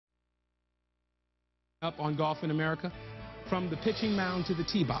Up on Golf in America, from the pitching mound to the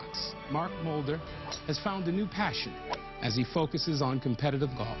tee box, Mark Mulder has found a new passion as he focuses on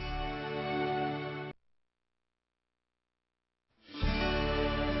competitive golf.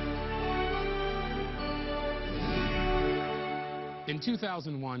 In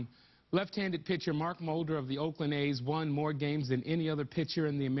 2001, left-handed pitcher Mark Mulder of the Oakland A's won more games than any other pitcher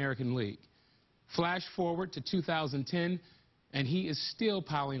in the American League. Flash forward to 2010, and he is still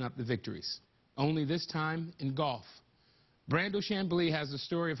piling up the victories, only this time in golf. Brando Chambly has the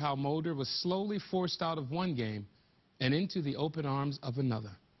story of how Mulder was slowly forced out of one game and into the open arms of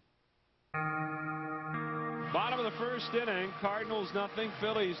another. Bottom of the first inning, Cardinals nothing,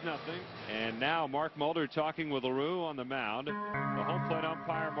 Phillies nothing. And now Mark Mulder talking with LaRue on the mound. The home plate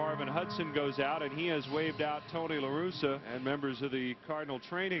umpire Marvin Hudson goes out, and he has waved out Tony La Russa and members of the Cardinal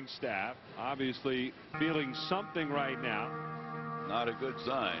training staff. Obviously feeling something right now. Not a good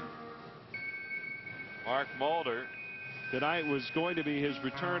sign. Mark Mulder tonight was going to be his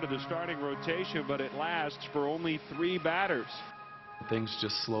return to the starting rotation, but it lasts for only 3 batters. Things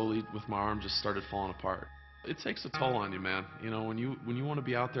just slowly with my arm just started falling apart. It takes a toll on you, man. You know, when you want to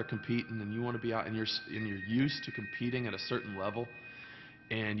be out there competing, and you want to be out and you're used to competing at a certain level,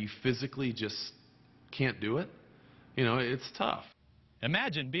 and you physically just can't do it, you know, it's tough.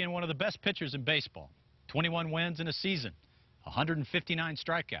 Imagine being one of the best pitchers in baseball. 21 wins in a season, 159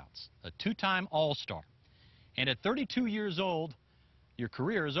 strikeouts, a 2-time All-Star. And at 32 years old, your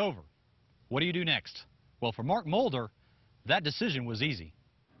career is over. What do you do next? Well, for Mark Mulder, that decision was easy.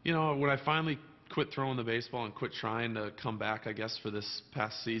 You know, when I finally quit throwing the baseball and quit trying to come back, I guess, for this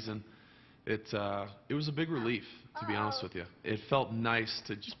past season, it was a big relief, to be honest with you. It felt nice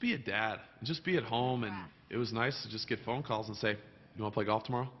to just be a dad, and just be at home, and it was nice to just get phone calls and say, you want to play golf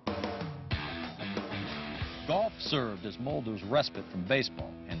tomorrow? Golf served as Mulder's respite from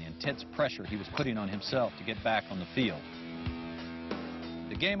baseball and the intense pressure he was putting on himself to get back on the field.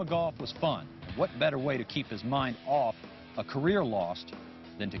 The game of golf was fun, and what better way to keep his mind off a career lost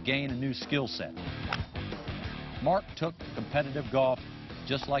than to gain a new skill set. Mark took to competitive golf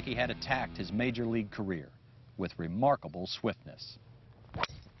just like he had attacked his major league career, with remarkable swiftness.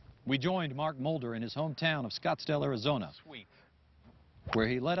 We joined Mark Mulder in his hometown of Scottsdale, Arizona, where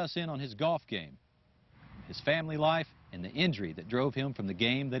he let us in on his golf game, his family life, and the injury that drove him from the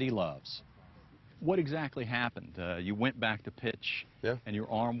game that he loves. What exactly happened? You went back to pitch, and your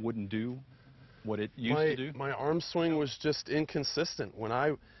arm wouldn't do what it used to do? My arm swing was just inconsistent.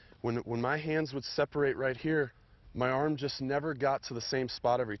 When my hands would separate right here, my arm just never got to the same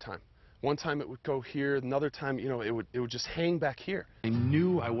spot every time. One time it would go here, another time, you know, it would just hang back here. I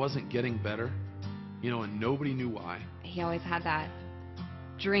knew I wasn't getting better, you know, and nobody knew why. He always had that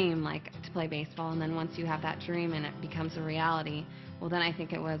dream, like, to play baseball, and then once you have that dream and it becomes a reality, well, then I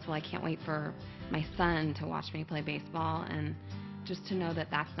think it was, well, I can't wait for my son to watch me play baseball, and just to know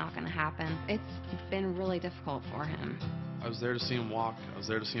that that's not going to happen. It's been really difficult for him. I was there to see him walk. I was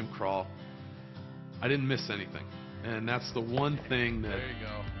there to see him crawl. I didn't miss anything. And that's the one thing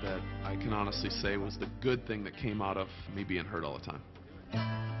that I can honestly say was the good thing that came out of me being hurt all the time.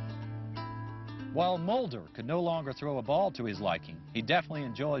 While Mulder could no longer throw a ball to his liking, he definitely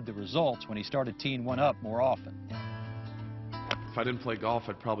enjoyed the results when he started teeing one up more often. If I didn't play golf,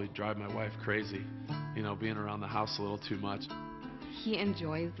 I'd probably drive my wife crazy, you know, being around the house a little too much. He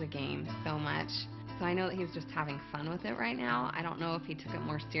enjoys the game so much, so I know that he's just having fun with it right now. I don't know if he took it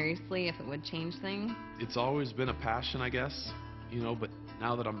more seriously, if it would change things. It's always been a passion, I guess, you know, but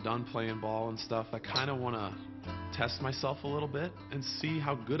now that I'm done playing ball and stuff, I kind of want to test myself a little bit and see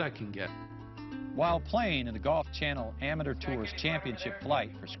how good I can get. While playing in the Golf Channel Amateur Tour's championship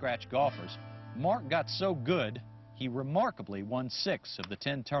flight for scratch golfers, Mark got so good, he remarkably won 6 of the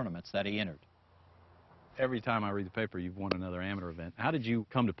 10 tournaments that he entered. Every time I read the paper, you've won another amateur event. How did you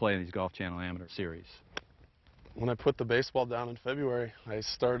come to play in these Golf Channel Amateur Series? When I put the baseball down in February, I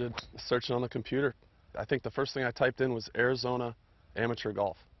started searching on the computer. I think the first thing I typed in was Arizona amateur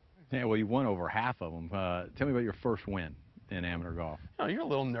golf. Yeah, well, you won over half of them. Tell me about your first win in amateur golf. You know, you're a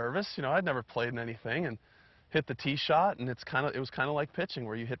little nervous. You know, I'd never played in anything, and hit the tee shot, and it was kind of like pitching,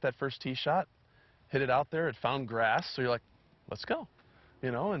 where you hit that first tee shot, hit it out there, it found grass, so you're like, let's go. You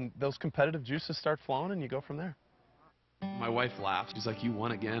know, and those competitive juices start flowing, and you go from there. My wife laughed. She's like, you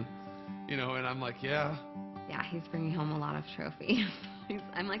won again? You know, and I'm like, yeah. Yeah, he's bringing home a lot of trophies.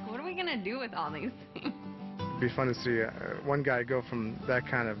 I'm like, what are we going to do with all these things? It'd be fun to see one guy go from that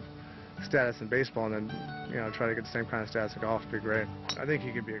kind of status in baseball and then, you know, try to get the same kind of status in golf. Would be great. I think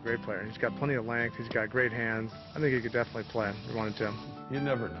he could be a great player. He's got plenty of length. He's got great hands. I think he could definitely play if he wanted to. You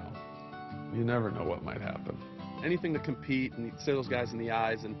never know. You never know what might happen. Anything to compete and stare those guys in the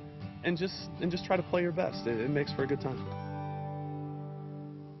eyes and and just try to play your best. It makes for a good time.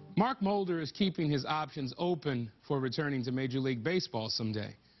 Mark Mulder is keeping his options open for returning to Major League Baseball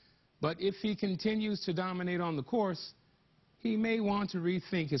someday. But if he continues to dominate on the course, he may want to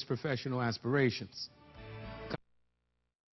rethink his professional aspirations.